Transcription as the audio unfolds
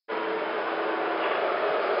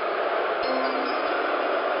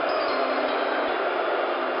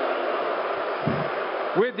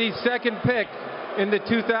With the second pick in the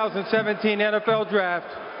 2017 NFL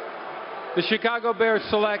Draft, the Chicago Bears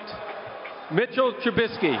select Mitchell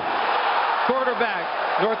Trubisky,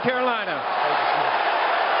 quarterback, North Carolina.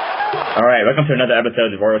 All right, welcome to another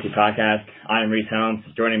episode of the Royalty Podcast. I'm Reese Helms.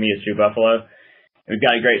 Joining me is Drew Buffalo. We've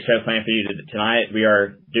got a great show planned for you tonight. We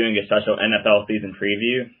are doing a special NFL season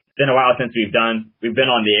preview. It's been a while since we've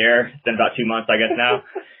been on the air. It's been about 2 months, I guess, now.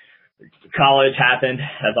 College happened.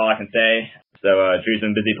 That's all I can say. So Drew's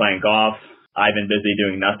been busy playing golf. I've been busy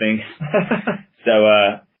doing nothing. So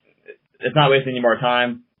it's not wasting any more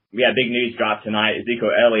time. We had big news drop tonight.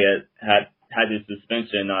 Ezekiel Elliott had his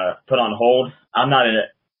suspension put on hold. I'm not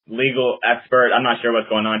a legal expert. I'm not sure what's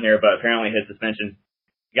going on here, but apparently his suspension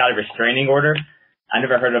got a restraining order. I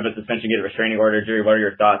never heard of a suspension get a restraining order. Drew, what are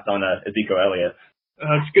your thoughts on Ezekiel Elliott?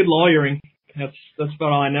 It's good lawyering. That's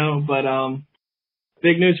about all I know. But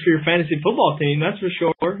big news for your fantasy football team, that's for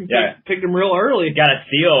sure. Picked him real early. Got a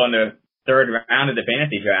steal in the third round of the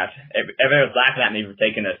fantasy draft. Everyone was laughing at me for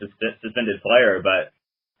taking a suspended player, but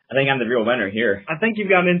I think I'm the real winner here. I think you've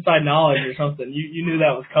got inside knowledge or something. You knew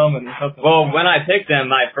that was coming or something. Well, when I picked him,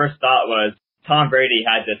 my first thought was Tom Brady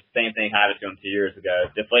had the same thing happen to him 2 years ago.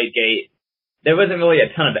 Deflategate. There wasn't really a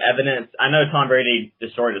ton of evidence. I know Tom Brady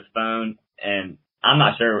destroyed his phone, and I'm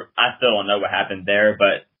not sure. I still don't know what happened there,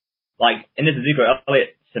 but like in this Ezekiel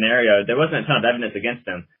Elliott scenario, there wasn't a ton of evidence against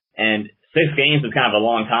him. And 6 games was kind of a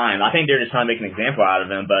long time. I think they're just trying to make an example out of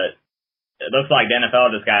him, but it looks like the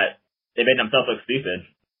NFL they made themselves look stupid.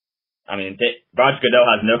 I mean, Roger Goodell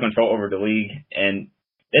has no control over the league, and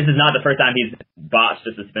this is not the first time he's botched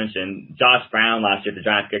a suspension. Josh Brown last year, the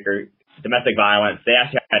Giants kicker, domestic violence, they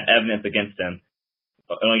actually had evidence against him.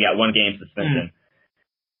 Only got 1 game suspension.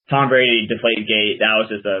 Tom Brady, Deflategate, that was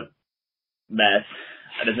just a mess.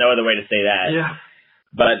 There's no other way to say that. Yeah.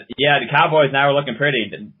 But, yeah, the Cowboys now are looking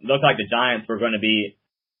pretty. It looked like the Giants were going to be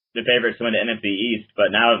the favorites to win the NFC East.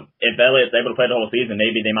 But now, if Elliott's able to play the whole season,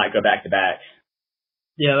 maybe they might go back-to-back.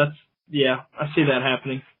 Yeah, I see that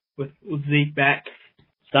happening with Zeke back.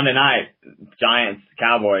 Sunday night, Giants,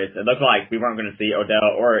 Cowboys, it looked like we weren't going to see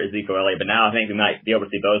Odell or Ezekiel Elliott, but now I think we might be able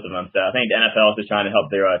to see both of them. So I think the NFL is just trying to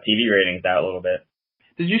help their TV ratings out a little bit.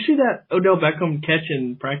 Did you see that Odell Beckham catch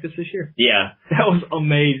in practice this year? Yeah. That was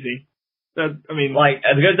amazing. As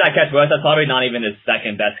good as that catch was, that's probably not even his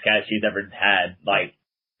second best catch he's ever had. Like,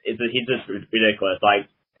 he's just ridiculous. Like,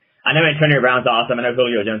 I know Antonio Brown's awesome. I know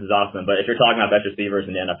Julio Jones is awesome. But if you're talking about best receivers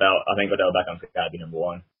in the NFL, I think Odell Beckham's got to be number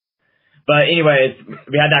 1. But anyways,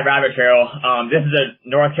 we had that rabbit trail. This is a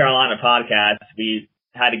North Carolina podcast. We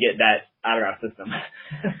had to get that out of our system.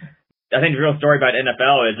 I think the real story about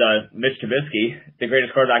NFL is Mitch Trubisky, the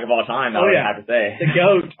greatest quarterback of all time, I have to say. The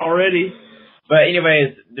GOAT already. But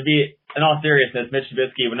anyways, to be in all seriousness, Mitch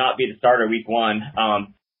Trubisky would not be the starter week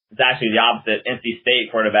 1. It's actually the opposite. NC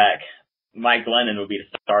State quarterback Mike Glennon would be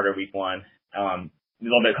the starter week 1. A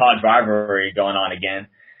little bit of college rivalry going on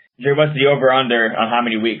again. Drew, what's the over-under on how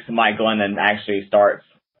many weeks Mike Glennon actually starts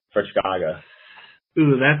for Chicago?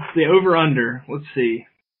 Ooh, that's the over-under. Let's see.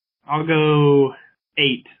 I'll go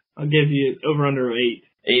 8. I'll give you over-under of 8.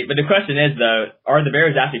 8. But the question is, though, are the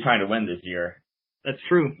Bears actually trying to win this year? That's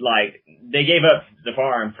true. Like, they gave up the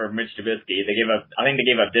farm for Mitch Trubisky. I think they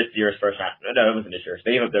gave up this year's first round. No, it wasn't this year's.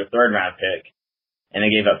 They gave up their 3rd round pick, and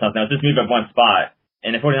they gave up something else. Just moved up 1 spot,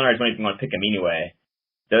 and the 49ers wouldn't even want to pick him anyway.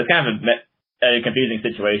 So it's kind of a confusing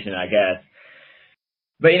situation, I guess.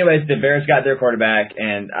 But anyways, the Bears got their quarterback,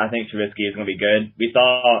 and I think Trubisky is going to be good. We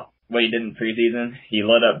saw what he did in preseason. He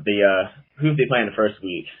lit up who did they play in the first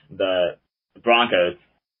week? The Broncos.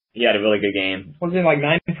 He had a really good game. Was it like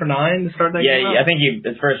 9 for 9 to start that game? Yeah, I think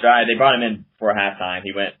his first drive, they brought him in for halftime.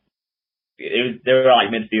 They were like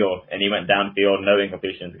midfield, and he went downfield, no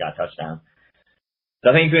incompletions, got a touchdown. So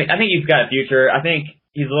I think he's got a future. I think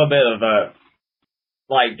he's a little bit of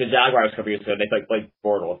like the Jaguars a couple years ago. They played Blake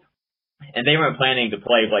Bortles, and they weren't planning to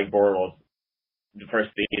play Blake Bortles the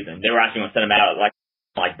first season. They were actually going to send him out like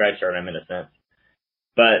redshirt him in a sense.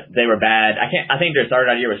 But they were bad. I think their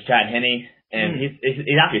starter that year was Chad Henne. And he's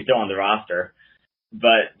actually still on the roster.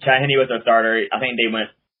 But Chad Henne was their starter. I think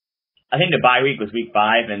the bye week was week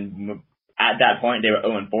 5, and at that point they were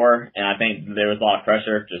 0-4, and I think there was a lot of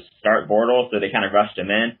pressure to start Bortles, so they kind of rushed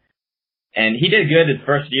him in. And he did good his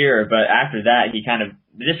first year, but after that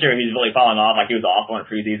this year he's really fallen off. Like, he was awful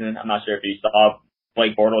in preseason. I'm not sure if you saw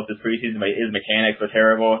Blake Bortles this preseason, but his mechanics were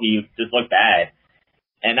terrible. He just looked bad.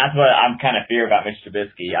 And that's what I'm kind of fear about Mitch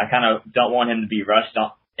Trubisky. I kind of don't want him to be rushed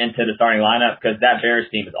into the starting lineup because that Bears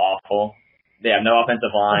team is awful. They have no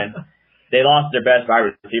offensive line. They lost their best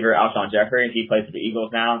wide receiver, Alshon Jeffrey. He plays for the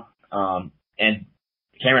Eagles now. And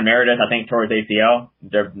Cameron Meredith, I think, tore his ACL,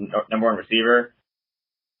 their number 1 receiver.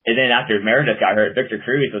 And then after Meredith got hurt, Victor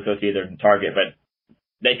Cruz was supposed to be their target, but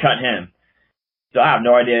they cut him. So I have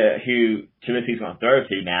no idea who Trubisky's going to throw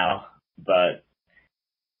to now, but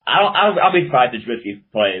I'll be surprised if Trubisky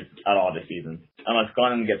plays at all this season. Unless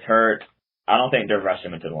Glennon gets hurt, I don't think they'll rush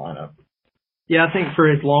him into the lineup. Yeah, I think for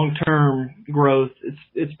his long-term growth,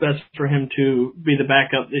 it's best for him to be the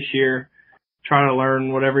backup this year, try to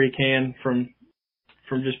learn whatever he can from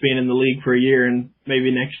just being in the league for a year, and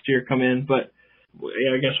maybe next year come in. But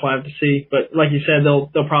yeah, I guess we'll have to see. But like you said,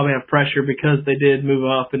 they'll probably have pressure because they did move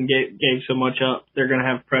up and gave so much up. They're going to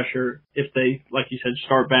have pressure if they, like you said,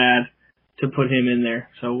 start bad to put him in there.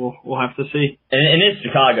 So we'll have to see. And it's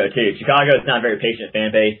Chicago too. Chicago is not a very patient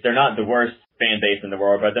fan base. They're not the worst fan base in the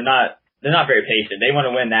world, but they're not very patient. They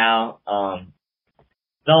want to win now.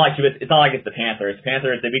 It's not like it's the Panthers.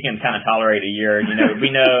 Panthers, we can kind of tolerate a year.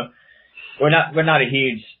 We know we're not a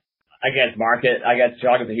huge, I guess, market. I guess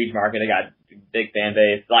Chicago's a huge market. They got a big fan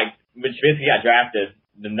base. Like when Trubisky got drafted,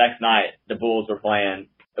 the next night the Bulls were playing.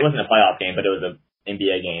 It wasn't a playoff game, but it was an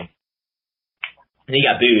NBA game. And he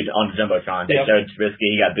got booed on the Jumbotron. They showed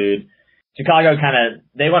Trubisky, he got booed. Chicago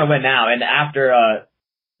they want to win now. And after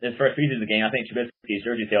his first preseason game, I think Trubisky's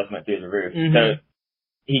jersey sales went through the roof. Mm-hmm. So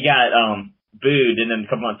he got booed, and then a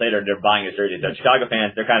couple months later, they're buying his jersey. So Chicago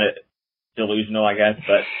fans, they're kind of delusional, I guess.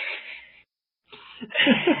 But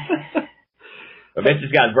Vince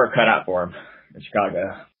just got his work cut out for him in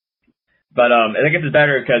Chicago. But I think it's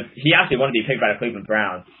better because he actually wanted to be picked by the Cleveland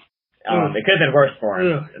Browns. It could have been worse for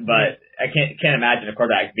him, but I can't imagine a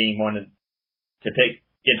quarterback being wanted to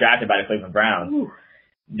get drafted by the Cleveland Browns. Ooh.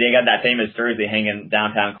 They got that famous jersey hanging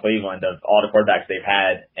downtown Cleveland of all the quarterbacks they've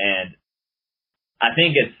had, and I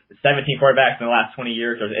think it's 17 quarterbacks in the last 20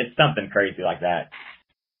 years, or it's something crazy like that.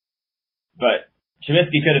 But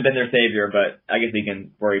Trubisky could have been their savior, but I guess he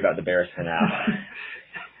can worry about the Bears for now.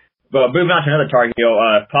 But moving on to another Tar Heel,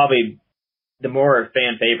 probably the more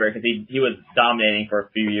fan favorite because he was dominating for a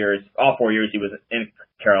few years. All 4 years he was in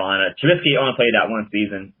Carolina. Trubisky only played that one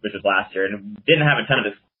season, which was last year, and didn't have a ton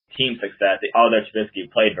of team success, although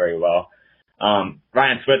Trubisky played very well.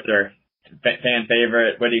 Ryan Switzer, fan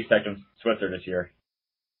favorite. What do you expect from Switzer this year?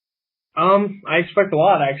 I expect a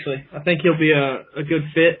lot, actually. I think he'll be a good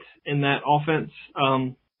fit in that offense.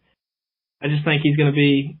 I just think he's going to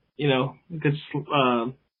be, a good,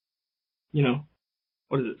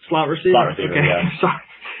 what is it, slot receiver? Slot receiver, okay. Yeah. Sorry.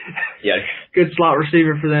 Yeah. Good slot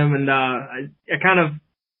receiver for them, and I kind of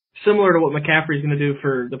similar to what McCaffrey's going to do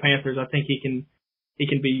for the Panthers. I think he can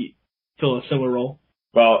fill a similar role.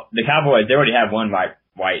 Well, the Cowboys, they already have one white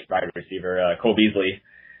wide receiver, Cole Beasley.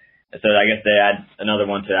 So I guess they add another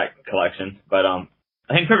one to that collection. But I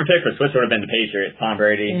think perfect pick for Switzer would have been the Patriots, Tom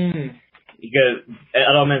Brady. Because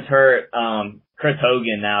Edelman's hurt. Chris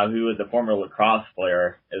Hogan now, who was a former lacrosse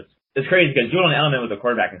player, it's crazy because Julian Edelman was a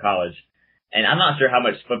quarterback in college. And I'm not sure how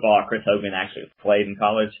much football Chris Hogan actually played in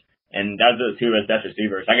college. And those are the two of his best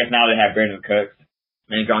receivers. I guess now they have Brandon Cooks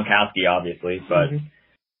and Gronkowski, obviously. But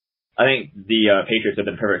I think the Patriots have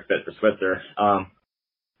been a perfect fit for Switzer.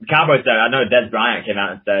 The Cowboys said, I know Dez Bryant came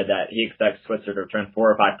out and said that he expects Switzer to return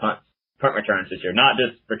 4 or 5 punt returns this year. Not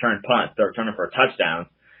just return punts, but return them for touchdowns.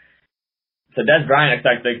 So Dez Bryant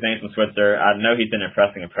expects big things from Switzer. I know he's been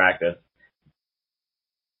impressing in practice.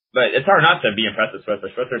 But it's hard not to be impressed with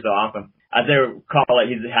Switzer. Switzer's so awesome. As they call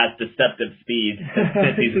it, he has deceptive speed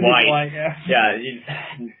since he's white. Yeah,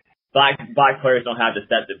 black players don't have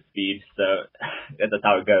deceptive speed, so that's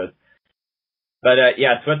how it goes. But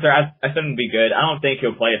Switzer, I think he'll be good. I don't think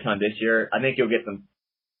he'll play a ton this year. I think he'll get some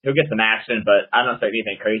action, but I don't expect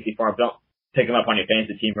anything crazy for him. Don't pick him up on your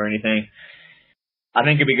fantasy team or anything. I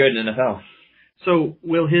think he'll be good in the NFL. So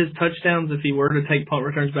will his touchdowns, if he were to take punt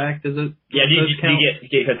returns back, does it? Yeah, you get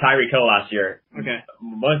because Tyreek Hill last year. Okay.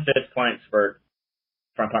 Most of his points were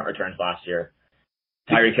from punt returns last year.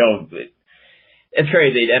 Tyreek Hill, it's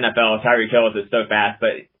crazy. The NFL, Tyreek Hill is so fast,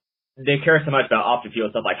 but they care so much about off the field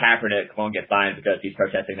stuff like Kaepernick won't get signed because he's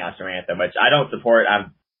protesting the national anthem, which I don't support. I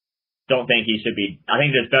don't think he should be. I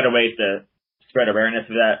think there's better ways to spread awareness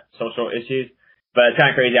of that social issues. But it's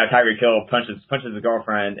kind of crazy how Tyreek Hill punches his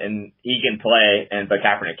girlfriend and he can play, but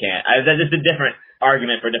Kaepernick can't. That's just a different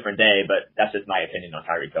argument for a different day, but that's just my opinion on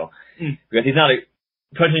Tyreek Hill. Because he's not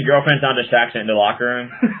punching girlfriends on distraction in the locker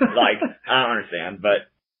room. Like, I don't understand,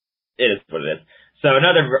 but it is what it is. So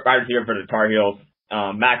another wide receiver for the Tar Heels,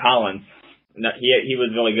 Mac Hollins. He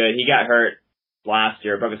was really good. He got hurt last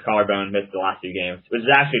year, broke his collarbone, missed the last 2 games, which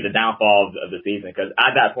is actually the downfall of the season. Because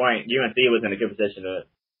at that point, UNC was in a good position to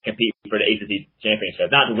compete for the ACC championship,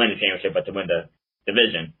 not to win the championship, but to win the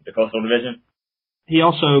division, the Coastal Division. He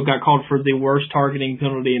also got called for the worst targeting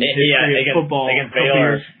penalty in the history of football against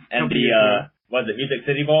Baylor and was it Music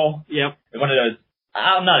City Bowl? Yep. One of those.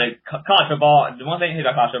 I'm not a college football. The one thing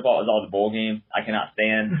about college football is all the bowl games. I cannot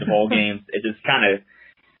stand the bowl games. It just kind of.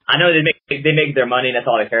 I know they make their money. That's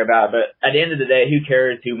all they care about. But at the end of the day, who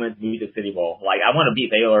cares who wins Music City Bowl? Like, I want to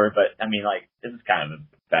beat Baylor, but I mean, like, this is kind of a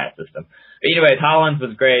bad system. But anyways, Hollins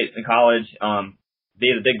was great in college. He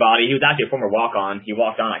has a big body. He was actually a former walk-on. He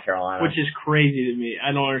walked on at Carolina, which is crazy to me.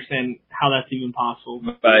 I don't understand how that's even possible.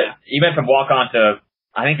 But he went from walk-on to,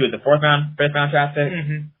 I think he was the fifth round draft pick.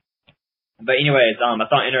 Mm-hmm. But anyways, I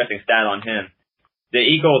saw an interesting stat on him. The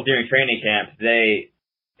Eagles during training camp, they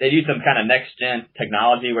do some kind of next-gen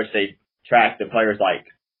technology which they track the players' like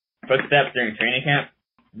footsteps during training camp.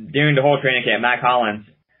 During the whole training camp, Mack Hollins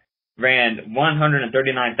ran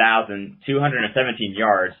 139,217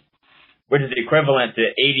 yards, which is equivalent to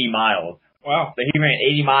 80 miles. Wow. So he ran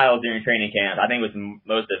 80 miles during training camp. I think it was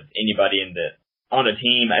most of anybody on the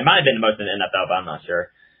team. It might have been the most in the NFL, but I'm not sure.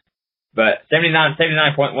 But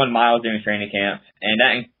 79.1 miles during training camp,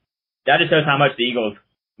 and that just shows how much the Eagles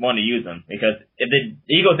want to use him. Because if the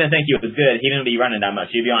Eagles didn't think he was good, he wouldn't be running that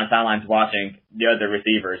much. He'd be on the sidelines watching the other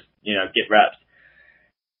receivers, get reps.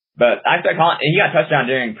 But I expect he got a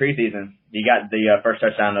touchdown during preseason. He got the first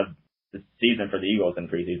touchdown of the season for the Eagles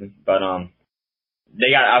in preseason. But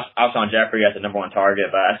they got Alshon Jeffrey as the number one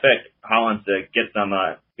target. But I expect Hollins to get some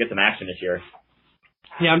action this year.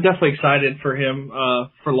 Yeah, I'm definitely excited for him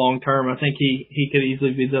for long term. I think he could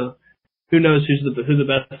easily be who knows who the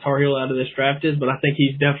best Tar Heel out of this draft is, but I think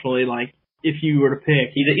he's definitely, like, if you were to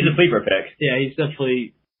pick, he's a sleeper pick. Yeah, he's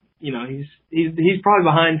definitely, he's probably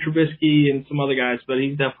behind Trubisky and some other guys, but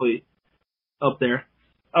he's definitely up there.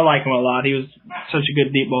 I like him a lot. He was such a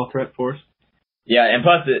good deep ball threat for us. Yeah, and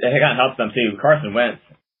plus it kind of helps them too. Carson Wentz,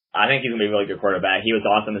 I think he's gonna be a really good quarterback. He was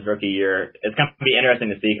awesome his rookie year. It's gonna be interesting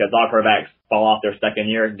to see because all quarterbacks fall off their second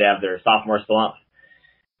year. They have their sophomore slump.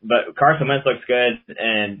 But Carson Wentz looks good,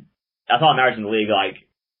 and that's all that matters in the league. Like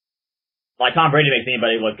Tom Brady makes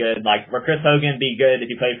anybody look good. Like, will Chris Hogan be good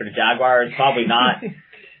if he played for the Jaguars? Probably not.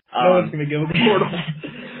 No one's gonna go with the portal.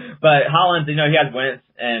 But Hollins, he has Wentz,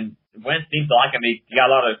 and Wentz seems to like him. He got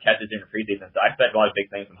a lot of catches during the preseason, so I expect a lot of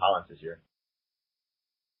big things from Hollins this year.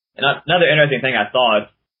 And another interesting thing I saw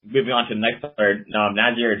is moving on to the next player,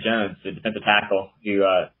 Nazir Jones, the defensive tackle, who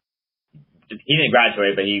he didn't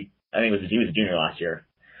graduate, but he was a junior last year.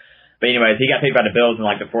 But anyways, he got picked by the Bills in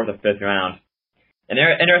like the 4th or 5th round. And the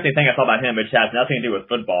interesting thing I saw about him, which has nothing to do with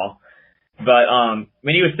football, but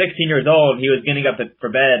when he was 16 years old, he was getting up for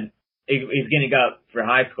bed. He was getting up for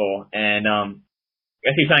high school, and I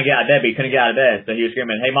guess he was trying to get out of bed, but he couldn't get out of bed. So he was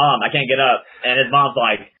screaming, "Hey, Mom, I can't get up!" And his mom's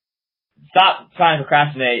like, "Stop trying to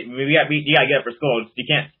procrastinate. You got to get up for school. You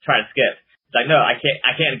can't try to skip." It's like, "No, I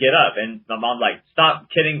can't get up." And my mom's like, Stop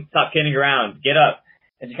kidding around. Get up."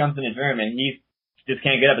 And she comes in his room, and he just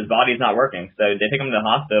can't get up. His body's not working. So they take him to the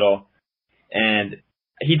hospital, and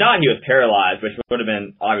he thought he was paralyzed, which would have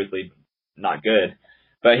been obviously not good.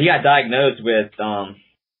 But he got diagnosed with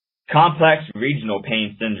complex regional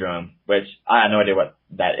pain syndrome, which I have no idea what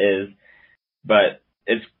that is. But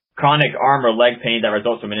it's chronic arm or leg pain that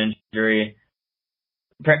results from an injury.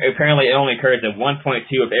 Apparently, it only occurs in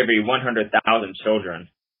 1.2 of every 100,000 children.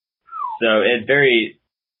 So it's very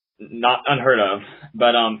not unheard of.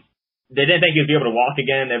 But they didn't think he'd be able to walk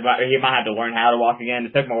again. He might have to learn how to walk again.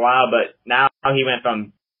 It took him a while, but now he went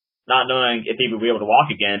from not knowing if he would be able to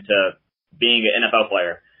walk again to being an NFL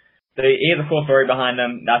player. So he has a full story behind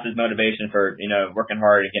him. That's his motivation for, working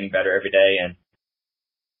hard and getting better every day. And,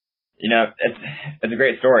 it's a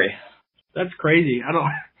great story. That's crazy. I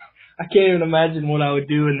can't even imagine what I would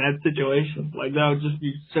do in that situation. Like, that would just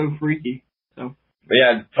be so freaky. So. But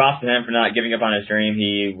yeah, props to him for not giving up on his dream.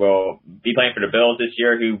 He will be playing for the Bills this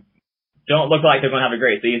year, who don't look like they're going to have a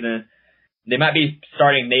great season. They might be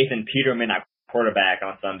starting Nathan Peterman at quarterback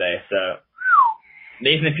on Sunday. So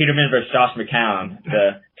Nathan Peterman versus Josh McCown,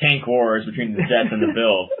 the tank wars between the Jets and the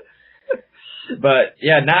Bills. But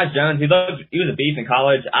yeah, Naz Jones, he was a beast in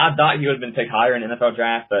college. I thought he would have been picked higher in the NFL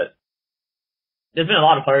draft, but there's been a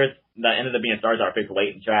lot of players that ended up being stars that were picked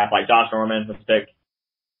late in the draft. Like Josh Norman was picked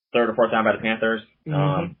 3rd or 4th round by the Panthers. Mm-hmm.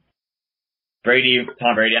 Tom Brady,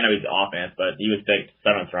 I know he's offense, but he was picked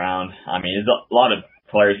 7th round. I mean, there's a lot of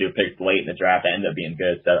players who were picked late in the draft that ended up being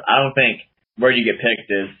good. So I don't think where you get picked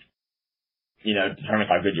is, determines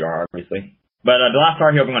how good you are, obviously. But the last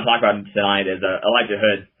Tar Heel we're going to talk about tonight is Elijah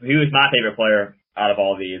Hood. He was my favorite player out of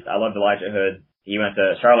all these. I loved Elijah Hood. He went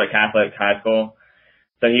to Charlotte Catholic High School.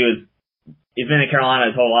 So he's been in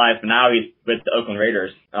Carolina his whole life, but now he's with the Oakland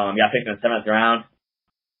Raiders. He got picked in the 7th round.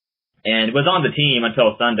 And was on the team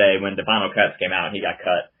until Sunday when the final cuts came out and he got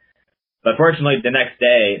cut. But fortunately, the next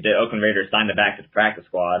day, the Oakland Raiders signed him back to the practice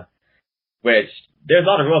squad. which there's a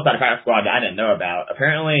lot of rules about the practice squad that I didn't know about.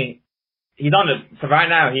 Apparently, so right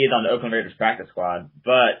now he is on the Oakland Raiders practice squad,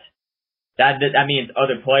 but that means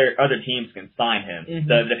other teams can sign him. Mm-hmm.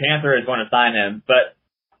 So the Panthers want to sign him, but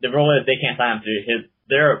the rule is they can't sign him to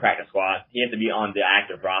their practice squad. He has to be on the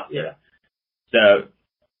active roster. Yeah. So,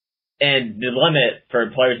 and the limit for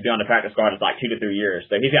players to be on the practice squad is like 2 to 3 years.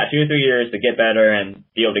 So he's got 2 to 3 years to get better and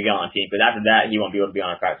be able to get on a team. Because after that, he won't be able to be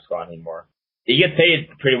on a practice squad anymore. He gets paid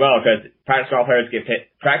pretty well because practice squad players get paid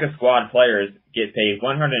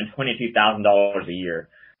 $122,000 a year.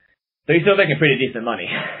 So he's still making pretty decent money.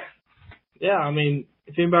 Yeah, I mean,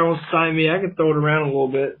 if anybody wants to sign me, I can throw it around a little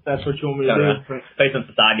bit. If that's what you want me to do. Play some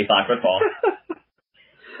society flag football.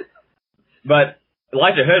 But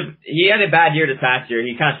Elijah Hood, he had a bad year this past year.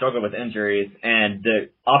 He kind of struggled with injuries, and the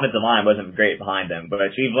offensive line wasn't great behind him. But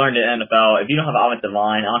we've learned in the NFL, if you don't have an offensive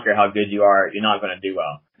line, I don't care how good you are, you're not going to do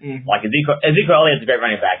well. Mm-hmm. Like Ezekiel Elliott's a great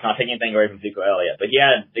running back. Not taking anything away from Ezekiel Elliott, but he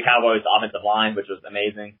had the Cowboys' offensive line, which was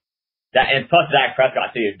amazing. And plus Dak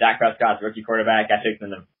Prescott too. Dak Prescott's rookie quarterback. I took him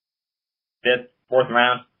in the 5th, 4th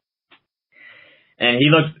round. And he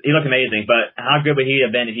looked amazing, but how good would he have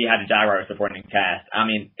been if he had a Jaguars supporting cast? I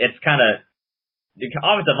mean, it's kind of, the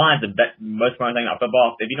offensive line is the most important thing about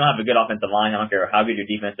football. If you don't have a good offensive line, I don't care how good your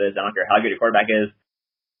defense is, I don't care how good your quarterback is.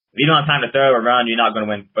 If you don't have time to throw or run, you're not going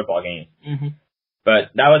to win football games. Mm-hmm.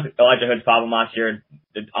 But that was Elijah Hood's problem last year.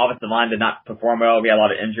 The offensive line did not perform well. We had a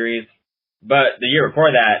lot of injuries. But the year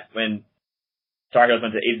before that, when Tar Heels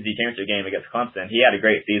went to the ACC championship game against Clemson, he had a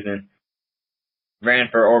great season.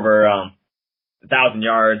 Ran for over 1,000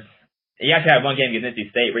 yards. He actually had one game against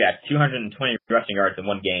NC State where he had 220 rushing yards in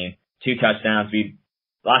one game, 2 touchdowns.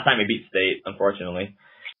 Last time we beat State, unfortunately.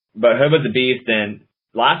 But Hood was a beast, and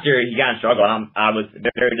last year he got in struggle. I was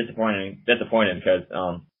very disappointed because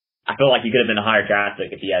I feel like he could have been a higher draft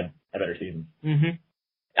pick if he had a better season. Mm-hmm.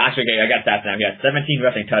 Actually, I got stats now. He had 17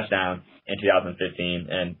 rushing touchdowns in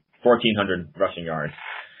 2015 and 1,400 rushing yards.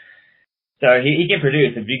 So he can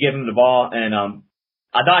produce if you give him the ball, and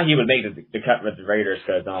I thought he would make the cut with the Raiders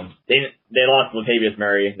because they lost Latavius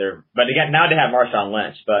Murray. But again, now they have Marshawn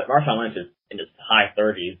Lynch, but Marshawn Lynch is in his high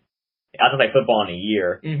 30s. He hasn't played football in a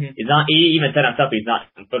year. Mm-hmm. He even said himself he's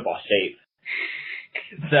not in football shape.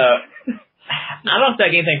 So I don't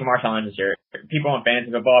expect anything from Marshawn Lynch this year. People in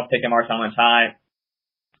fantasy football picking Marshawn Lynch high.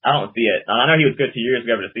 I don't see it. I know he was good 2 years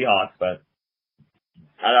ago with the Seahawks, but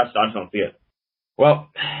I just don't see it.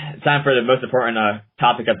 Well, it's time for the most important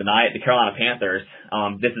topic of the night, the Carolina Panthers.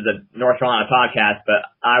 This is a North Carolina podcast, but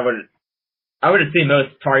I would assume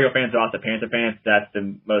most Tar Heel fans are also Panther fans. That's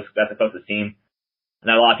the closest team. And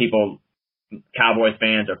a lot of people, Cowboys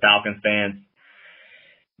fans or Falcons fans.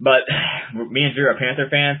 But me and Drew are Panther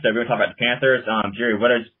fans, so we're going to talk about the Panthers. Drew, what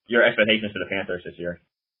are your expectations for the Panthers this year?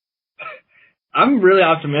 I'm really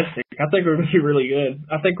optimistic. I think we're going to be really good.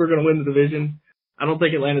 I think we're going to win the division. I don't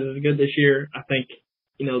think Atlanta's as good this year. I think,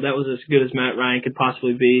 that was as good as Matt Ryan could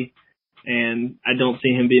possibly be, and I don't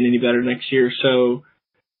see him being any better next year. So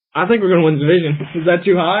I think we're going to win the division. Is that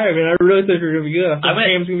too high? I mean, I really think we're going to be good. I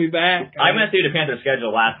think Cam's going to be back. I went through the Panthers'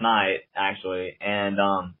 schedule last night, actually, and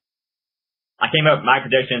I came up with my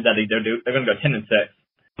predictions that they're going to go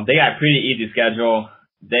 10-6. They got a pretty easy schedule.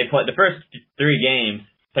 They played the first 3 games,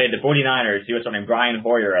 played the 49ers, who was named Brian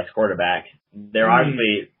Hoyer as quarterback. They're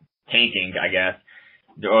obviously tanking, I guess.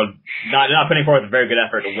 Not putting forth a very good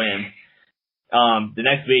effort to win. The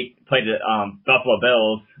next week played the Buffalo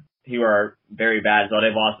Bills, who are very bad as well.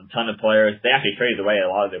 They've lost a ton of players. They actually traded away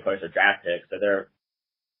a lot of their players for draft picks, so they're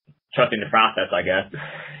trusting the process, I guess.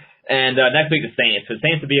 And next week the Saints. So the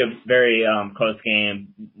Saints will be a very close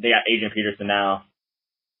game. They got Adrian Peterson now.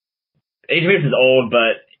 Adrian Peterson's old,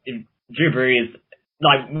 but Drew Brees,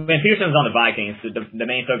 like when Peterson was on the Vikings, the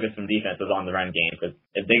main focus from defense was on the run game, because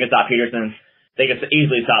if they could stop Peterson, they could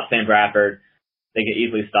easily stop Sam Bradford. They could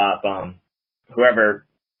easily stop whoever,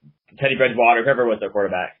 Teddy Bridgewater, whoever was their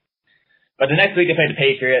quarterback. But the next week they played the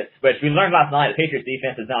Patriots, which we learned last night. The Patriots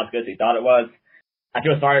defense is not as good as we thought it was. I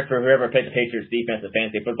feel sorry for whoever played the Patriots defense in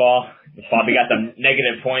fantasy football. Probably got some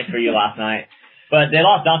negative points for you last night. But they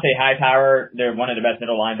lost Dante Hightower. They're one of the best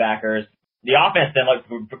middle linebackers. The offense then, like,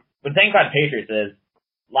 the thing about the Patriots is,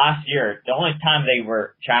 last year, the only time they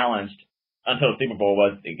were challenged until the Super Bowl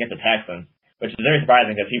was against the Texans, which is very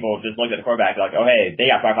surprising because people just looked at the quarterback like, oh, hey, they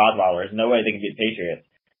got Brock Osweiler. There's no way they can beat the Patriots.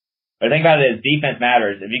 But the thing about it is defense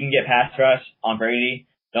matters. If you can get pass rush on Brady,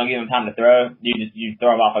 don't give him time to throw, you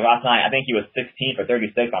throw him off. Like last night, I think he was 16 for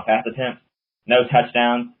 36 on pass attempts, no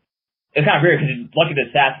touchdowns. It's kind of weird because you look at the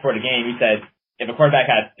stats before the game. He said if a quarterback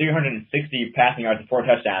had 360 passing yards and 4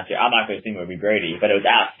 touchdowns, I'm not going to assume it would be Brady, but it was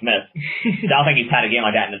Alex Smith. I don't think he's had a game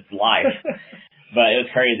like that in his life. But it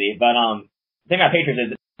was crazy. But the thing about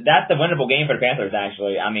Patriots is that's the winnable game for the Panthers.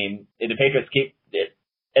 Actually, I mean, if the Patriots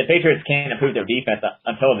can't improve their defense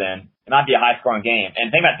until then, it might be a high-scoring game. And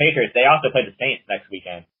the thing about the Patriots, they also play the Saints next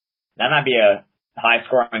weekend. That might be a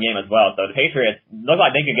high-scoring game as well. So the Patriots look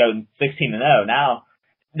like they could go 16-0. Now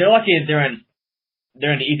they're lucky that they're in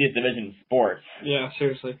the easiest division in sports. Yeah,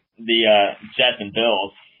 seriously. The Jets and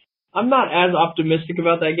Bills. I'm not as optimistic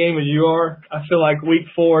about that game as you are. I feel like week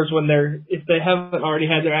 4 is when if they haven't already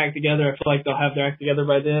had their act together, I feel like they'll have their act together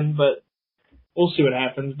by then, but we'll see what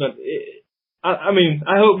happens. But I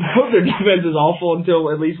hope their defense is awful until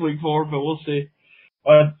at least week 4, but we'll see.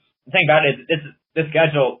 Well, the thing about it is this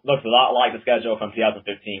schedule looks a lot like the schedule from 2015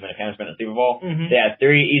 when the Panthers went to the Super Bowl. Mm-hmm. They had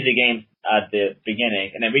 3 easy games at the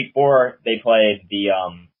beginning, and then week 4 they played the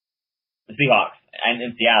Seahawks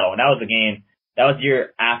in Seattle, and that was the game. That was the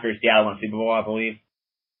year after Seattle won the Super Bowl, I believe.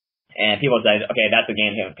 And people said, okay, that's the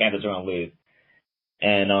game the Panthers are going to lose.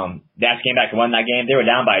 And they actually came back to win that game. They were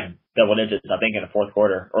down by double digits, I think, in the fourth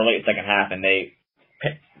quarter or late second half, and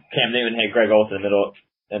Cam Newton hit Greg Olsen in the middle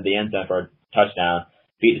of the end zone for a touchdown,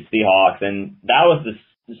 beat the Seahawks, and that was the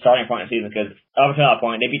starting point of the season because up until that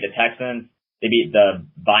point, they beat the Texans, they beat the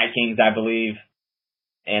Vikings, I believe,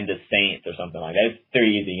 and the Saints or something like that. It's 3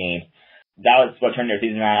 easy games. That was what turned their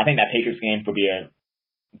season around. I think that Patriots game would be a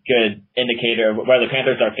good indicator of whether the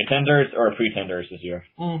Panthers are contenders or pretenders this year.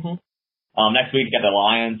 Mm-hmm. Next week, you got the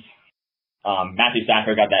Lions. Matthew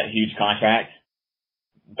Stafford got that huge contract,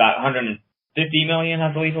 about $150 million, I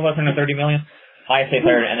believe it was, $130 million, highest paid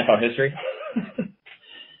player in NFL history.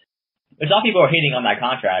 Which a lot of people are hating on that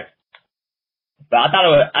contract, but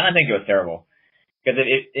I don't think it was terrible. Because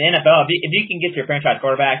in the NFL, if you can get your franchise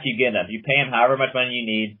quarterback, you get him. You pay him however much money you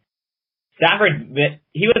need. Stafford,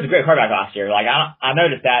 he was a great quarterback last year. Like I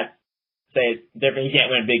noticed that. Say it's different. He can't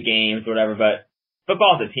win big games or whatever, but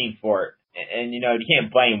football is a team sport, and you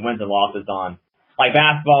can't blame wins and losses on. Like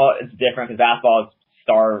basketball, it's different because basketball is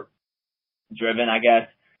star driven, I guess.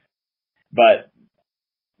 But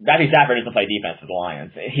Matthew Stafford doesn't play defense for the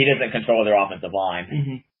Lions. He doesn't control their offensive line.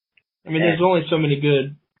 Mm-hmm. I mean, there's only so many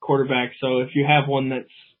good quarterbacks, so if you have one that's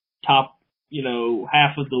top,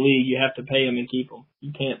 half of the league, you have to pay him and keep him.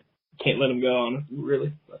 You can't let him go on, really.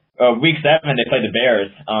 Week 7, they played the Bears.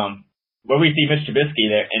 Where we see Mitch Trubisky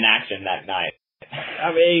there in action that night.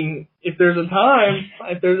 I mean, if there's a time.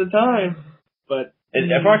 But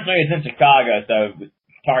unfortunately, it's in Chicago, so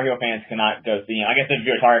Tar Heel fans cannot go see him. I guess if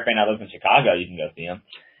you're a Tar Heel fan that lives in Chicago, you can go see him.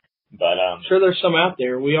 But I'm sure there's some out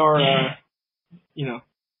there. We are,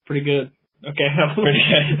 pretty good. Okay. Pretty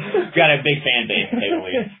good. We've got a big fan base, to say the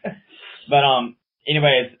least. But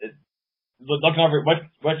anyways, looking over,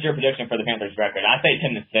 what's your prediction for the Panthers' record? I say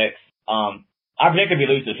 10-6. I predict we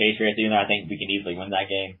lose to the Patriots, even though I think we can easily win that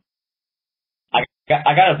game.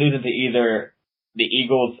 I got us losing to either the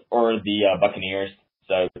Eagles or the Buccaneers.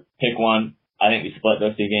 So pick one. I think we split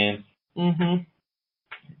those 2 games. Mm-hmm.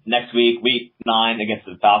 Next week, week 9 against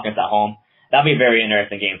the Falcons at home. That'll be a very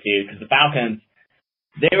interesting game too, because the Falcons,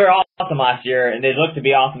 they were awesome last year, and they look to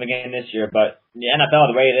be awesome again this year. But the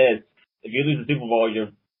NFL, the way it is, if you lose the Super Bowl,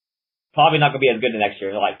 you're probably not going to be as good the next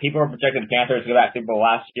year. Like, people were projecting the Panthers to go back to the Super Bowl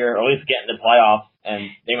last year, or at least get into the playoffs,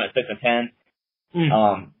 and they went 6-10.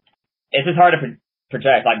 It's just hard to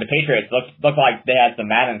project. Like, the Patriots look like they had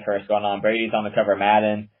some Madden curse going on. Brady's on the cover of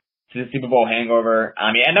Madden. It's a Super Bowl hangover.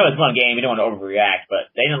 I mean, I know it's one game. You don't want to overreact,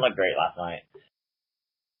 but they didn't look great last night.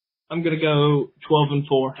 I'm going to go 12-4.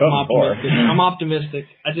 12-4. I'm optimistic.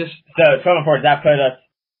 So 12-4, does that put us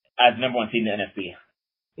as the number 1 seed in the NFC?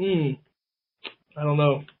 I don't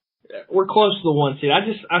know. We're close to the 1 seed.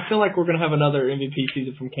 I feel like we're going to have another MVP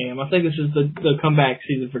season from Cam. I think this is the comeback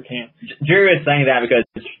season for Cam. Drew is saying that because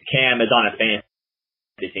Cam is on a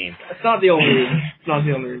fantasy team. It's not the only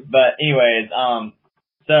reason. But anyways,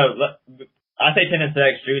 so I say 10-6.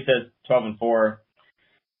 Drew says 12-4.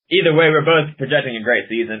 Either way, we're both projecting a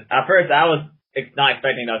great season. At first, I was not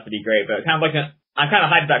expecting us to be great, but I'm kind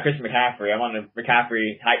of hyped about Christian McCaffrey. I'm on the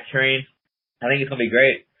McCaffrey hype train. I think it's going to be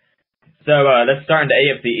great. So let's start in the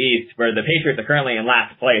AFC East, where the Patriots are currently in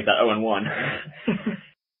last place at 0-1.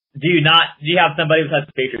 Do you have somebody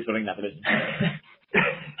besides the Patriots winning that division?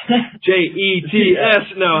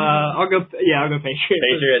 Jets. No, I'll go Patriots.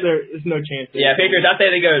 There's no chance. Yeah, Patriots. I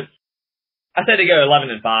say they go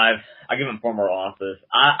 11-5. I give them 4 more losses.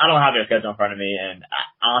 I don't have their schedule in front of me, and I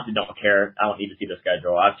honestly don't care. I don't need to see the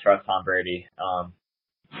schedule. I trust Tom Brady.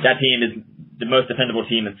 That team is the most dependable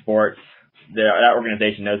team in sports. That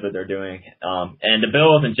organization knows what they're doing. And the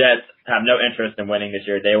Bills and Jets have no interest in winning this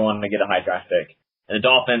year. They want to get a high draft pick. And the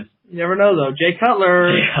Dolphins. You never know, though. Jay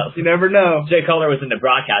Cutler. You never know. Jay Cutler was in the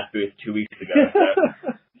broadcast booth 2 weeks ago.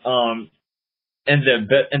 So. And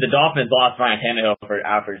the Dolphins lost Ryan Tannehill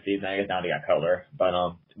after the season. I guess now they got Cutler. But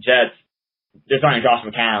Jets, they're starting Josh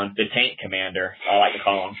McCown, the tank commander, I like to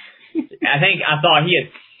call him. I saw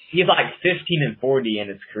he's like 15-40 in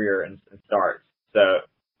his career in starts. So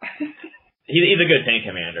he's a good tank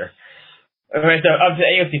commander. Okay, so up to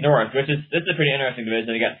AFC North, this is a pretty interesting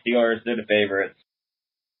division. They got Steelers, they're the favorites.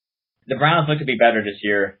 The Browns look to be better this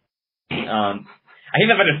year. I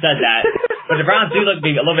think I might have said that, but the Browns do look to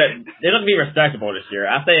be they look to be respectable this year.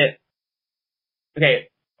 I say it. Okay,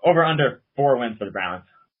 over under 4 wins for the Browns.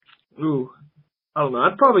 Ooh, I don't know.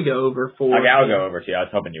 I'd probably go over 4. Okay, I'll go over too. I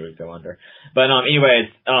was hoping you would go under. But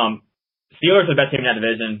anyways, Steelers are the best team in that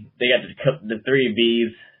division. They got the 3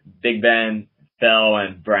 Bs: Big Ben, Bell,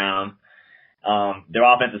 and Brown. Their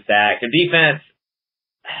offensive stack. Their defense,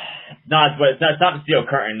 it's not the steel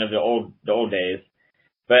curtain of the old days,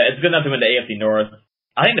 but it's good enough to win the AFC North.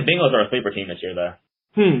 I think the Bengals are a sleeper team this year, though.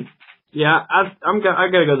 Yeah, I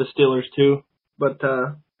gotta go the Steelers too, but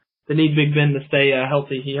they need Big Ben to stay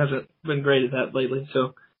healthy. He hasn't been great at that lately.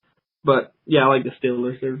 So, but yeah, I like the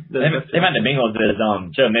Steelers. They found the Bengals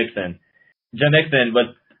is Joe Mixon. Joe Mixon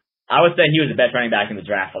was, I would say he was the best running back in the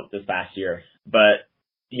draft this past year, but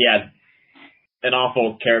he had an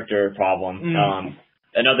awful character problem.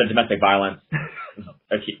 Another domestic violence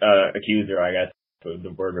accuser, I guess the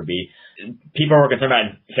word would be. People were concerned about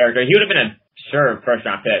his character. He would have been a sure first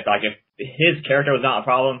round pick. Like if his character was not a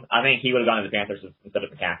problem, I think he would have gone to the Panthers instead of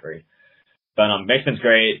McCaffrey. But Mixon's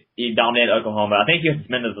great. He dominated Oklahoma. I think he was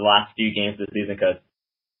suspended the last few games this season because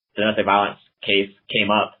the domestic violence case came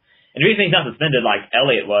up. And the reason he's not suspended like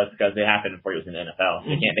Elliott was because it happened before he was in the NFL.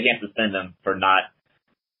 They can't suspend him for not.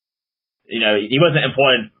 You know, he wasn't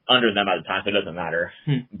employed under them at the time, so it doesn't matter.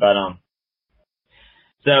 But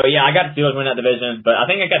so yeah, I got the Steelers win that division, but I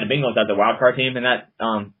think I got the Bengals as the wild card team in that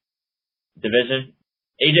division.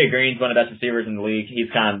 AJ Green's one of the best receivers in the league. He's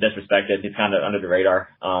kind of disrespected. He's kind of under the radar.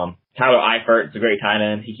 Tyler Eifert's a great tight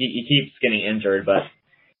end. He keeps getting injured, but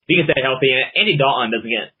he can stay healthy. And Andy Dalton's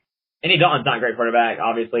not a great quarterback,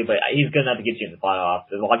 obviously, but he's good enough to get you in the playoffs.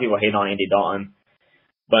 There's a lot of people hate on Andy Dalton,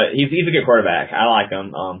 but he's a good quarterback. I like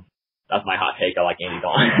him. That's my hot take. I like Andy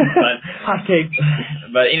Dalton. But hot take.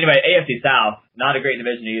 But anyway, AFC South, not a great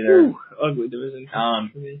division either. Ooh, ugly division.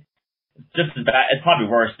 Just as bad. It's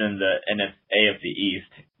probably worse than the AFC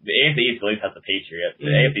East. The AFC East at least has the Patriots.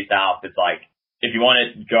 The AFC South, it's like if you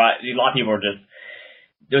want to go out, a lot of people are just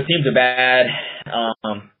those teams are bad.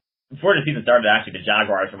 Before the season started, actually, the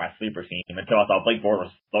Jaguars were my sleeper team until I saw Blake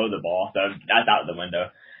Bortles throw the ball, so that's out the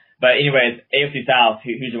window. But anyways, AFC South,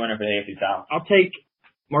 who's your winner for the AFC South? I'll take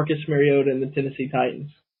Marcus Mariota and the Tennessee Titans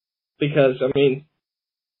because, I mean,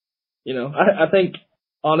 you know, I think,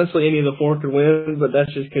 honestly, any of the 4 could win, but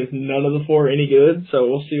that's just because none of the 4 are any good, so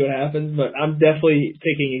we'll see what happens. But I'm definitely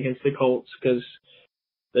picking against the Colts because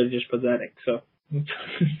they're just pathetic, so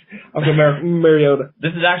I'll go Mariota.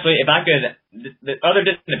 This is actually, if I could, other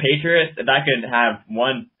than the Patriots, if I could have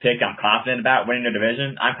one pick I'm confident about winning the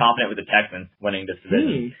division, I'm confident with the Texans winning this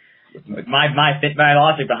division. My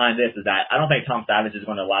logic behind this is that I don't think Tom Savage is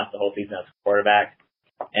going to last the whole season as a quarterback,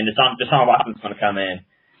 and Deshaun Watson's going to come in.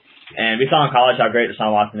 And we saw in college how great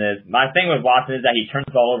Deshaun Watson is. My thing with Watson is that he turns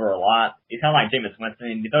the ball over a lot. He's kind of like Jameis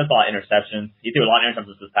Winston. He throws a lot of interceptions. He threw a lot of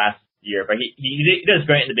interceptions this past year, but he does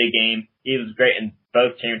great in the big game. He was great in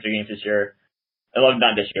both championship games this year. Well,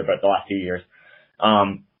 not this year, but the last 2 years.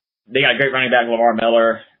 They got a great running back, Lamar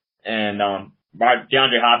Miller, and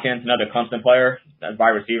DeAndre Hopkins, another Clemson player, that's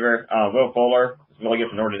wide receiver. Will Fuller is really good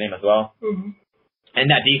for Notre Dame as well. And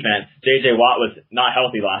that defense, J.J. Watt was not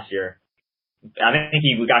healthy last year. I think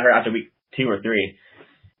he got hurt after week 2 or 3.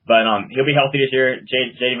 But he'll be healthy this year.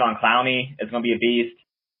 Jadeveon Clowney is going to be a beast.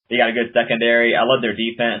 They got a good secondary. I love their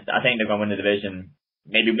defense. I think they're going to win the division.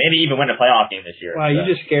 Maybe even win a playoff game this year. Wow, you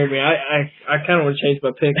just scared me. I kind of want to change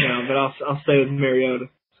my pick now, but I'll stay with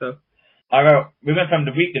Mariota. So. We went from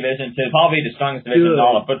the weak division to probably the strongest division in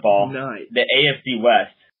all of football. Nice. The AFC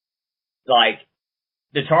West. Like,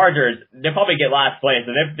 the Chargers, they'll probably get last place,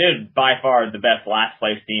 and they're by far the best last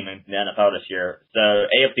place team in the NFL this year. So,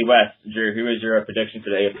 AFC West, Drew, who is your prediction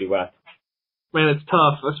for the AFC West? Man, it's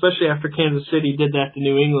tough, especially after Kansas City did that to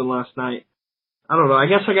New England last night. I don't know. I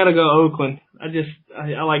guess I got to go Oakland. I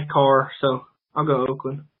like Carr, so I'll go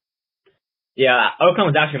Oakland. Yeah,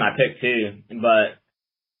 Oakland was actually my pick too, but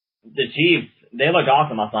the Chiefs, they looked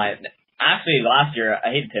awesome last night. Actually, last year,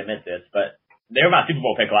 I hate to admit this, but they were my Super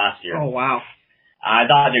Bowl pick last year. Oh, wow. I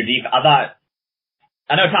know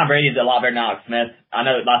Tom Brady's a lot better than Alex Smith. I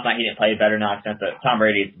know last night he didn't play better than Alex Smith, but Tom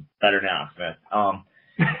Brady's better than Alex Smith.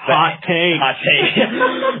 Hot take.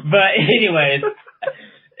 But anyways,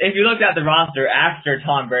 if you looked at the roster after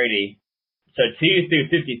Tom Brady, So 2 through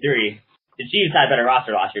 53, the Chiefs had a better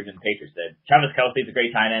roster last year than the Patriots did. Travis Kelce's a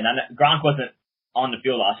great tight end. Gronk wasn't on the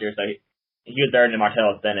field last year, so he was better than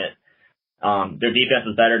Martellus Bennett. Their defense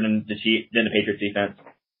was better than the Patriots defense.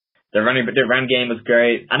 Their run game was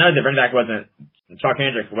great. I know the running back wasn't Chark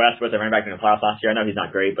Hendricks West was the running back in the playoffs last year. I know he's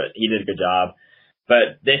not great, but he did a good job.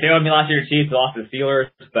 But they failed me last year. The Chiefs lost to the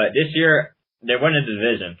Steelers, but this year they won the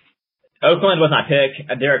division. Oakland was my pick.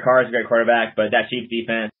 Derek Carr is a great quarterback, but that Chiefs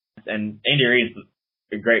defense and Andy Reid's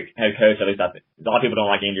a great head coach. At least I think a lot of people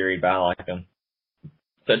don't like Andy Reid, but I like him.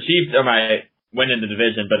 So Chiefs are my winning the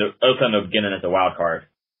division, but Oakland will get in as a wild card.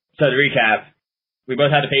 So to recap, we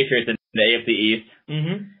both had the Patriots in the AFC East.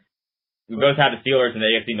 Mm-hmm. We both had the Steelers in the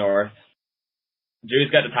AFC North.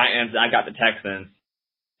 Drew's got the Titans, I got the Texans,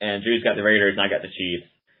 and Drew's got the Raiders, and I got the Chiefs.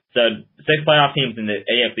 So 6 playoff teams in the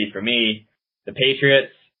AFC for me: the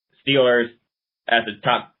Patriots, Steelers as the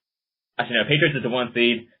top. Actually, no, Patriots is the 1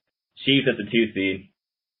 seed, Chiefs is the 2 seed.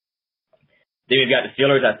 Then we've got the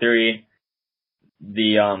Steelers at 3,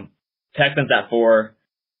 the Texans at 4,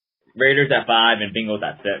 Raiders at 5, and Bengals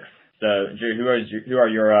at 6. So, Drew, who are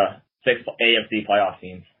your 6 AFC playoff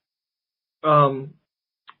teams?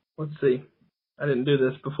 Let's see. I didn't do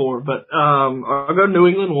this before, but I'll go New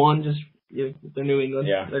England 1. Just they're New England.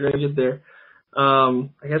 Yeah. They're gonna get there.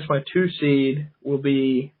 I guess my 2 seed will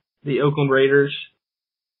be the Oakland Raiders.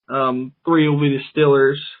 3 will be the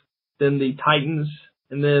Steelers, then the Titans,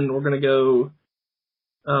 and then we're gonna go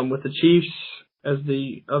with the Chiefs as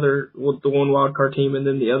the 1 wild card team, and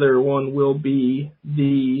then the other one will be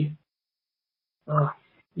the.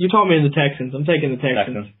 You taught me in the Texans. I'm taking the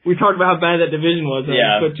Texans. We talked about how bad that division was.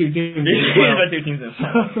 Yeah. Put 2 teams in. Put 2 teams in.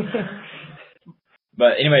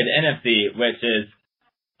 But anyway, the NFC, which is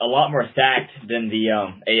a lot more stacked than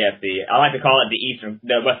the AFC. I like to call it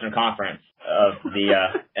the Western Conference of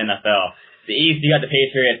the NFL. The East, you got the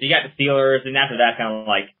Patriots, you got the Steelers, and after that, kind of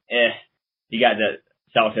like, you got the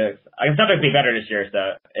Celtics. I can Celtics be better this year,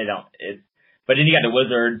 so but then you got the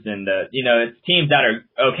Wizards and it's teams that are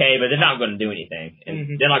okay, but they're not going to do anything,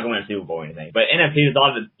 and they're not going to win a Super Bowl or anything. But NFC is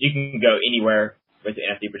you can go anywhere with the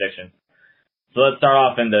NFC predictions. So let's start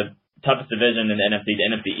off in the toughest division in the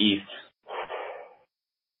NFC East.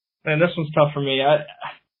 Man, this one's tough for me.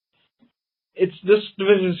 This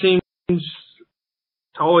division seems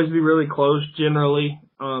to always be really close generally.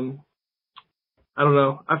 I don't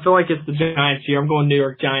know. I feel like it's the Giants here. I'm going New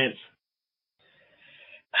York Giants.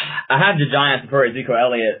 I had the Giants before Ezekiel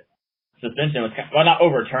Elliott suspension was not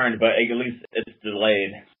overturned, but at least it's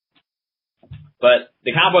delayed. But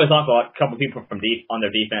the Cowboys lost a couple people on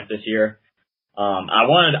their defense this year. I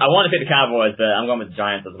wanted to pick the Cowboys, but I'm going with the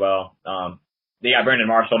Giants as well. They got Brandon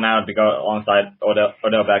Marshall now to go alongside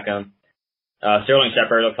Odell Beckham. Sterling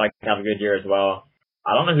Shepard looks like they have a good year as well.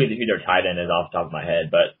 I don't know who their tight end is off the top of my head,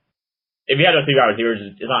 but if you had those 3 wide receivers,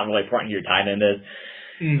 it's not really important who your tight end is.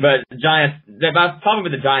 But the Giants, the problem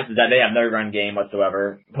with the Giants is that they have no run game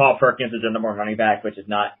whatsoever. Paul Perkins is their number 1 running back, which is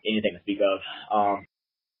not anything to speak of.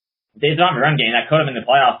 They don't have a run game. That could have been the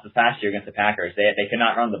playoffs this past year against the Packers. They could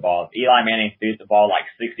not run the ball. Eli Manning threw the ball like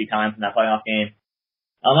 60 times in that playoff game.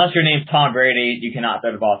 Unless your name's Tom Brady, you cannot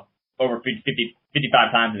throw the ball over 55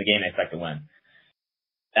 times in the game and expect to win.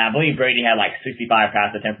 And I believe Brady had like 65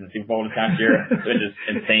 pass attempts in the Super Bowl this past year, which is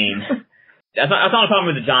insane. That's not a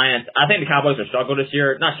problem with the Giants. I think the Cowboys will struggle this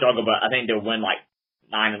year. Not struggle, but I think they'll win like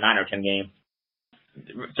 9 or 10 games.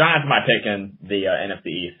 Giants are my pick in the NFC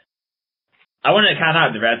East. I wanted to count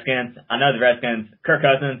out the Redskins. I know the Redskins. Kirk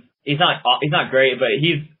Cousins. He's not great, but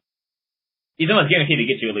he's almost guaranteed to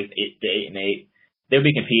get you at least 8-8. They'll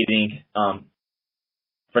be competing not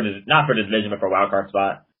for the division, but for a wild card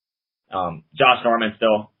spot. Josh Norman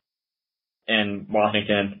still in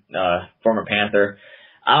Washington, former Panther.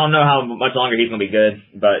 I don't know how much longer he's going to be good,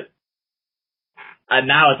 but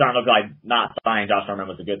now it's starting to look like not signing Josh Norman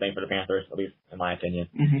was a good thing for the Panthers, at least in my opinion.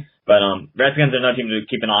 Mm-hmm. But Redskins are another team to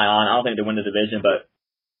keep an eye on. I don't think they win the division, but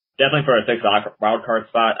definitely for a 6th wild card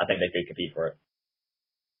spot, I think they could compete for it.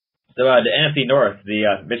 So the NFC North,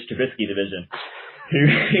 the Mitch Trubisky division,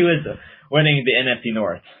 he was winning the NFC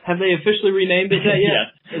North. Have they officially renamed it that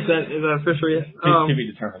yet? Yes. Is that official yet? To be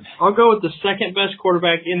determined. I'll go with the 2nd best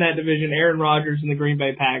quarterback in that division, Aaron Rodgers and the Green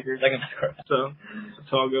Bay Packers. 2nd best quarterback. So that's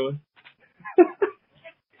how I'll go with.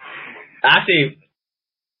 Actually,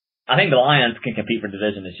 I think the Lions can compete for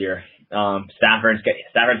division this year. Stafford's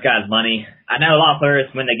got his money. I know a lot of players,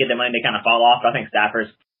 when they get their money, they kind of fall off. I think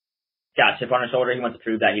Stafford's got a chip on his shoulder. He wants to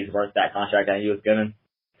prove that he's worth that contract that he was given.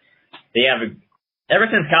 Ever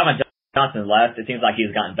since Calvin Johnson left, it seems like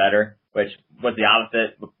he's gotten better, which was the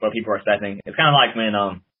opposite of what people were expecting. It's kind of like when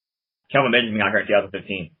Kelvin Benjamin got hurt in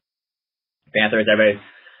 2015. Panthers, everybody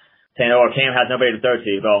saying, "Oh, Cam has nobody to throw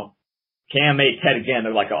to." Well, Cam made Ted again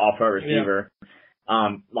look like an all-pro receiver.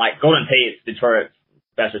 Yeah. Like Golden Tate's Detroit's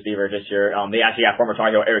best receiver this year. They actually have former Tar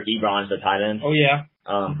Heel Eric Ebron as their tight end. Oh yeah.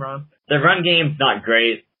 The run game's not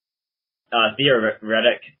great. Theo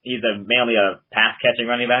Reddick, he's mainly a pass-catching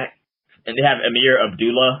running back. And they have Amir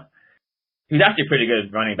Abdullah, who's actually a pretty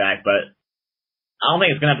good running back, but I don't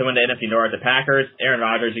think it's going to have to win the NFC North. The Packers, Aaron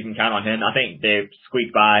Rodgers, you can count on him. I think they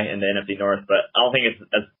squeaked by in the NFC North, but I don't think it's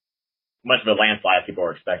as much of a landslide as people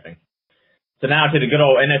were expecting. So now to the good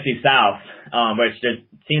old NFC South, which just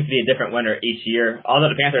seems to be a different winner each year,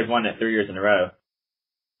 although the Panthers won it 3 years in a row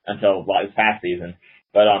until this past season.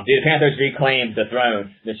 But the Panthers reclaimed the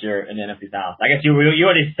throne this year in the NFC South. I guess you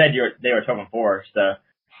already said they were 12-4, so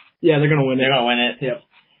yeah, they're going to win it. They're going to win it. Yep.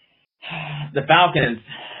 The Falcons,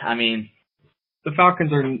 I mean, the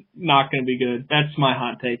Falcons are not going to be good. That's my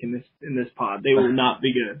hot take in this pod. They will not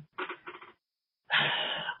be good.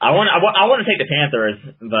 I want to take the Panthers,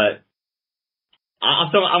 but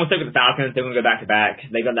I'm going to stick with the Falcons. They're going to go back to back.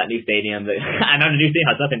 They got that new stadium. I know the new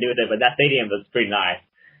stadium has nothing to do with it, but that stadium was pretty nice.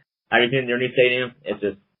 Have you seen their new stadium? It's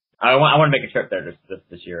just I want to make a trip there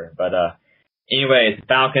this year. But anyways,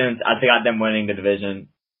 Falcons. I think I got them winning the division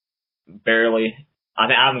barely. I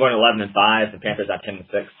think I'm going 11-5. The Panthers at 10-6.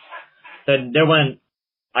 So they'll win.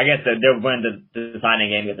 I guess they'll win the deciding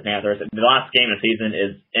game against the Panthers. The last game of the season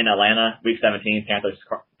is in Atlanta, Week 17, Panthers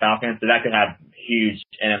Falcons. So that could have huge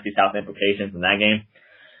NFC South implications in that game.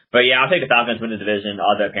 But yeah, I'll take the Falcons win the division.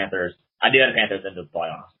 I do have the Panthers into the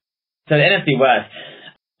playoffs. So the NFC West.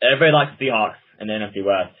 Everybody likes the Seahawks in the NFC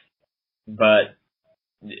West. But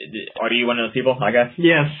are you one of those people, I guess?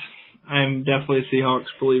 Yes. I'm definitely a Seahawks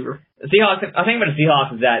believer. The Seahawks, I think about the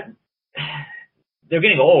Seahawks is that they're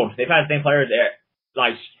getting old. They've had the same players there.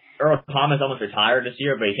 Like Earl Thomas almost retired this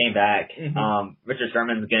year, but he came back. Mm-hmm. Richard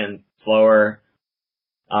Sherman's getting slower.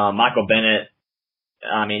 Michael Bennett.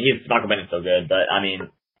 Michael Bennett's so good, but I mean,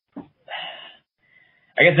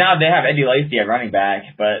 I guess now they have Eddie Lacy at running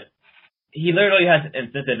back, but he literally has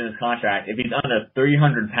incentive in his contract. If he's under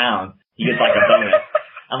 300 pounds, he gets like a bonus.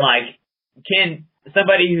 I'm like, can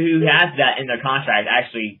somebody who has that in their contract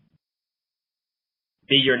actually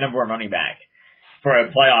be your number one running back for a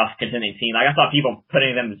playoff contending team? Like I saw people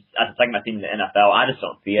putting them as a second best team in the NFL. I just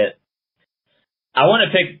don't see it. I want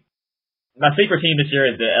to pick my sleeper team this year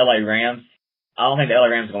is the LA Rams. I don't think the LA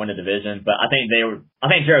Rams are going to win the division, but I think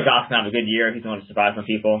Jared Goff's going to have a good year. He's going to surprise some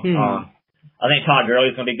people. I think Todd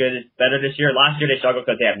Gurley's going to be better this year. Last year they struggled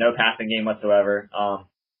because they have no passing game whatsoever.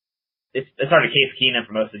 It started Case Keenum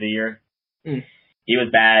for most of the year. He was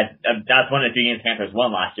bad. That's one of the 3 games Panthers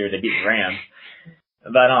won last year. They beat the Rams.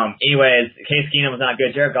 But anyways, Case Keenum was not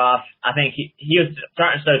good. Jared Goff, I think he was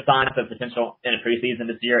starting to show signs of potential in the preseason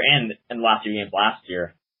this year and in the last 2 games last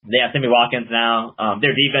year. They have Sammy Watkins now.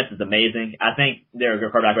 Their defense is amazing. I think they're a good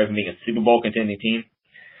quarterback away from being a Super Bowl contending team.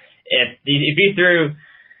 If you threw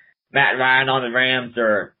Matt Ryan on the Rams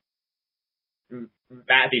or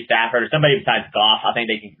Matthew Stafford or somebody besides Goff, I think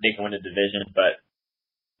they can win the division, but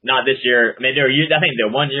not this year. I mean, I think they're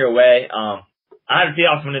 1 year away. I have the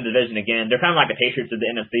Seahawks win the division again. They're kind of like the Patriots of the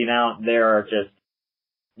NFC now. They're just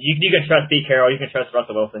you can trust Pete Carroll, you can trust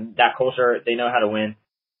Russell Wilson. That culture, they know how to win.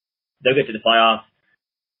 They'll get to the playoffs.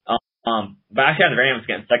 But I actually have the Rams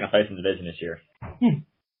getting second place in the division this year.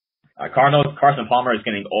 Cardinals, Carson Palmer is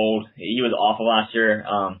getting old. He was awful last year.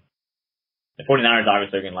 The 49ers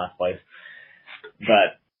obviously are getting last place.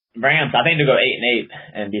 But Rams, I think they'll go 8-8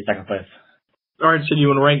 and be second place. All right, so do you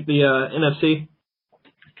want to rank the NFC?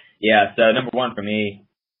 Yeah, so number 1 for me.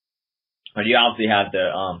 But you obviously have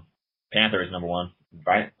the Panthers number 1,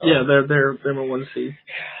 right? Yeah, they're number 1 seed.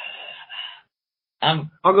 I'll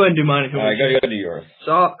go ahead and do mine if you want. Go do yours.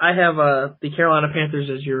 So I have the Carolina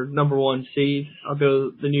Panthers as your number 1 seed. I'll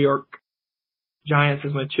go the New York Giants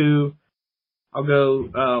as my 2. I'll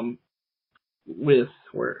go where's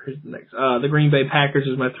the next? The Green Bay Packers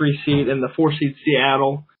is my 3 seed, and the 4 seed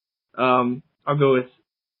Seattle. I'll go with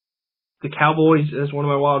the Cowboys as one of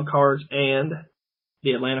my wild cards, and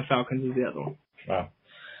the Atlanta Falcons is the other one. Wow.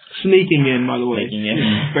 Sneaking in, by the way. Sneaking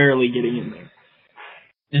in. Barely getting in there.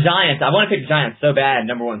 The Giants, I want to pick the Giants so bad,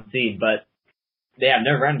 number 1 seed, but they have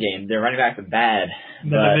no run game. Their running backs are bad.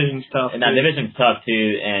 The division's tough. And that division's tough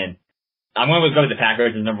too, and I'm going to go with the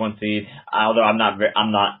Packers as number 1 seed, although I'm not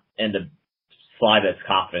in the slightest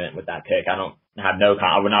confident with that pick. I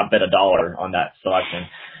would not bet $1 on that selection.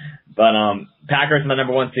 But Packers my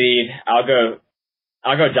number 1 seed. I'll go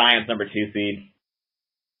Giants number 2 seed.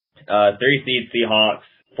 3 seed Seahawks,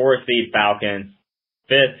 4 seed Falcons,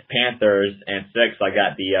 5th Panthers, and 6th I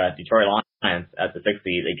got the Detroit Lions as the 6th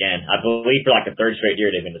seed again. I believe for like the 3rd straight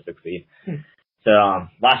year they've been the 6th seed. So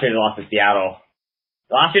last year they lost to Seattle.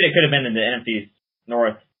 Last year they could have been in the NFC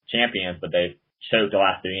North champions, but they choked the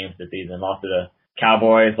last 3 games of the season. Lost to the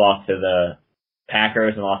Cowboys, lost to the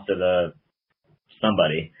Packers, and lost to the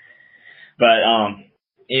somebody. But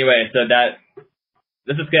anyway, so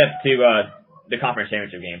let's just get to the conference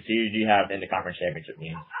championship games. Who do you have in the conference championship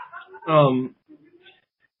games?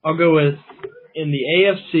 I'll go with, in the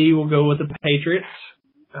AFC, we'll go with the Patriots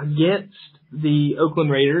against the Oakland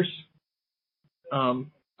Raiders.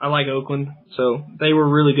 I like Oakland, so they were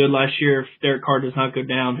really good last year. If Derek Carr does not go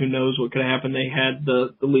down, who knows what could happen. They had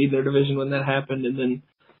the lead in their division when that happened, and then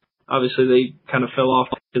obviously they kind of fell off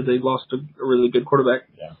because they lost a really good quarterback.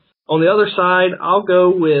 Yeah. On the other side, I'll go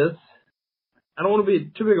with, I don't want to be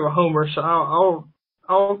too big of a homer, so I'll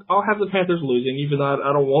have the Panthers losing, even though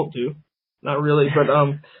I don't want to. Not really, but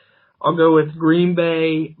I'll go with Green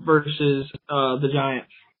Bay versus the Giants.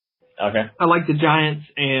 Okay. I like the Giants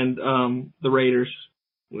and the Raiders.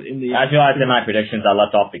 I feel like in my predictions I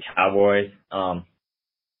left off the Cowboys. I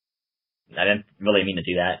didn't really mean to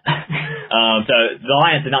do that. So the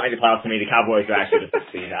Lions did not make the playoffs to me. The Cowboys were actually the 6th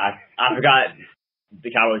seed. I forgot the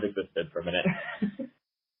Cowboys existed for a minute.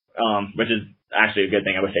 Which is actually a good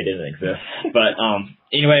thing. I wish they didn't exist. But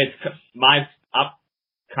anyways, my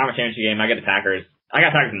conference championship game, I got the Packers. I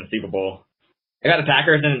got Packers in the Super Bowl. I got the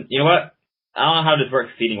Packers, and you know what? I don't know how this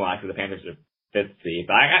works seeding wise because the Panthers are 5th seed,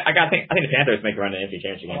 but I think the Panthers make a run to the NFC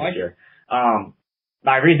Championship game this year.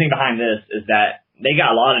 My reasoning behind this is that they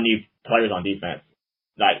got a lot of new players on defense,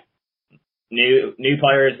 like new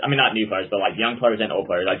players. I mean, not new players, but like young players and old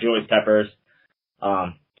players, like Julius Peppers.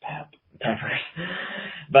 Peppers.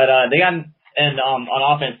 But they got, and on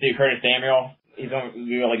offense too, Curtis Samuel. He's going to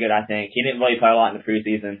be really good, I think. He didn't really play a lot in the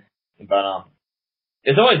preseason, but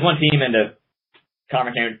there's always one team in the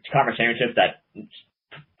conference championships that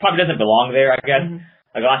probably doesn't belong there, I guess. Mm-hmm.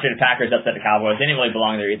 Like last year, the Packers upset the Cowboys. They didn't really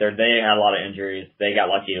belong there either. They had a lot of injuries. They got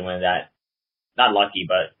lucky to win that. Not lucky,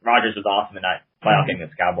 but Rodgers was awesome in that playoff game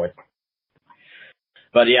against the Cowboys.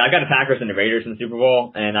 But yeah, I got the Packers and the Raiders in the Super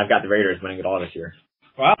Bowl, and I've got the Raiders winning it all this year.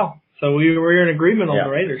 Wow. So we're in agreement on the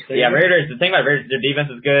Raiders. Raiders. The thing about Raiders, their defense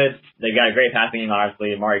is good. They've got a great passing game,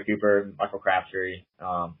 obviously. Amari Cooper, Michael Crabtree.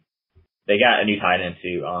 They got a new tight end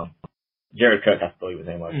too. Jared Cook, I believe his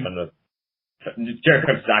name was. Jared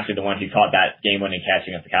Cook is actually the one who caught that game-winning catch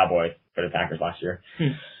against the Cowboys for the Packers last year.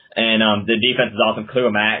 And the defense is awesome. Khalil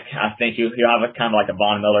Mack, I think he'll have a kind of like a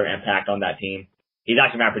Von Miller impact on that team. He's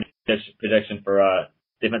actually my prediction for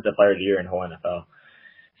Defensive Player of the Year in the whole NFL.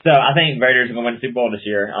 So I think Raiders are going to win the Super Bowl this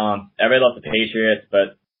year. Everybody loves the Patriots,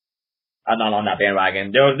 but I'm not on that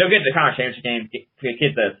bandwagon. They'll get the conference championship game.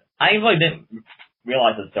 Get this. I really didn't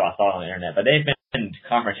realize this until I saw it on the internet, but they've been in the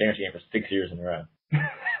conference championship game for 6 years in a row.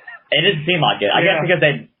 It doesn't seem like it. I guess because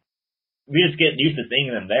we just get used to seeing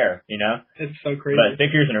them there, you know? It's so crazy. But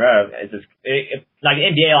 6 years in a row, it's just, like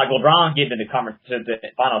NBA, like LeBron getting to the conference, to the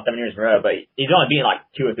final 7 years in a row, but he's only beating like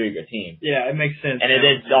 2 or 3 good teams. Yeah, it makes sense. And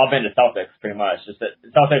it's all been the Celtics, pretty much. Just that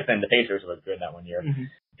the Celtics and the Patriots were good that one year. Mm-hmm.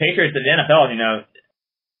 Patriots in the NFL, you know,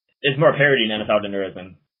 there's more parity in the NFL than there is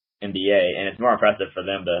in NBA, and it's more impressive for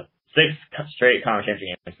them to 6 straight conference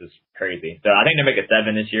championship games is crazy. So I think they make it 7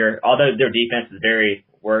 this year. Although their defense is very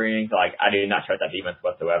worrying, so like I do not trust that defense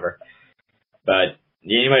whatsoever. But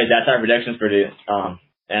anyways, that's our predictions for the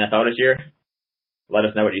NFL this year. Let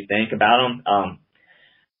us know what you think about them.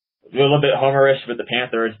 We're a little bit homerish with the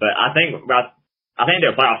Panthers, but I think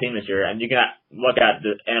they're a playoff team this year. And you can look at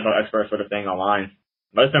the NFL experts sort of thing online.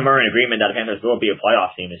 Most of them are in agreement that the Panthers will be a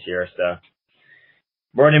playoff team this year. So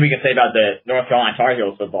more than we can say about the North Carolina Tar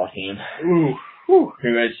Heels football team,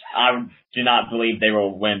 which I do not believe they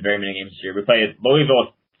will win very many games this year. We play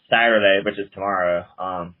Louisville Saturday, which is tomorrow.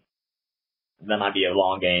 That might be a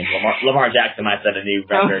long game. Lamar Jackson might set a new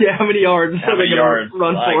record. Oh, yeah, how many yards? How many yards?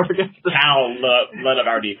 Run for against the Cal let up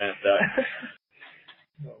our defense.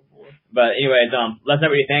 But anyways, let's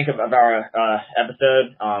know what you think of our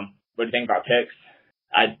episode. What do you think of our picks?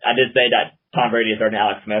 I did say that Tom Brady is starting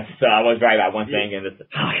Alex Smith, so I was right about one thing in this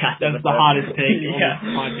podcast. That's the hottest take. Yeah.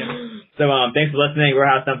 So thanks for listening. We'll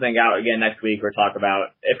have something out again next week. We'll talk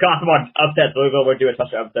about if Constable upsets Louisville. We'll do a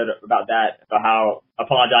special episode about that, about how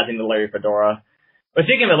apologizing to Larry Fedora. But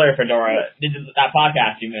speaking of Larry Fedora, that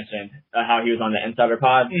podcast you mentioned, how he was on the Insider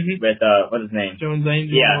Pod with what's his name? Jones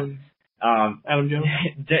Angel. Yeah. Adam Jones.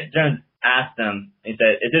 Jones asked him. He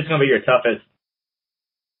said, "Is this going to be your toughest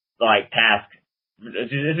task?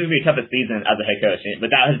 This is going to be your toughest season as a head coach?"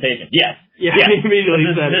 Without hesitation, yes. Yeah. Yes. He immediately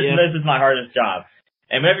said it. This is my hardest job.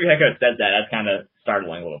 And whenever your head coach says that, that's kind of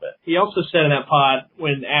startling a little bit. He also said in that pod,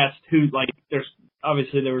 when asked who, there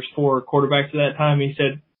was 4 quarterbacks at that time, he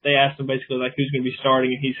said, they asked him basically like who's going to be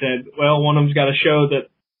starting, and he said, well, one of them's got to show that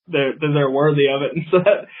they're worthy of it, and so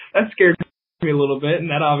that scared me a little bit, and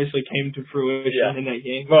that obviously came to fruition in that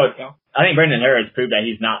game. Well, I think Brandon Harris proved that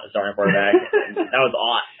he's not the starting quarterback. That was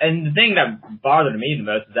odd. And the thing that bothered me the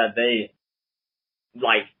most is that they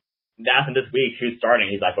asked him this week who's starting.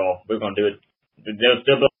 He's like, well, we're going to do it.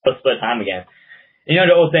 They'll split time again. You know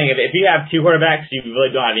the old thing, if you have two quarterbacks, you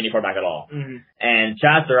really don't have any quarterback at all. Mm-hmm. And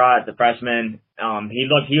Chad Surratt, the freshman, he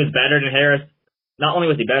was better than Harris. Not only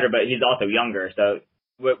was he better, but he's also younger. So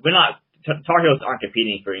we're not, Tar Heels aren't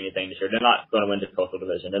competing for anything this year. They're not going to win the Coastal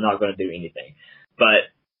Division. They're not going to do anything.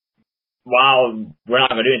 But while we're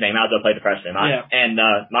not going to do anything, might as well play the freshman. And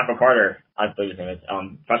Michael Carter, I believe his name is,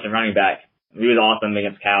 freshman running back. He was awesome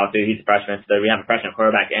against Cal, too. He's a freshman. So we have a freshman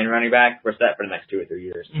quarterback and running back. We're set for the next 2 or 3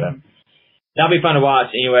 years. So. That'll be fun to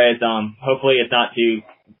watch. Anyways, hopefully it's not too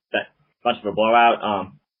much of a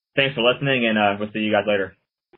blowout. Thanks for listening, and we'll see you guys later.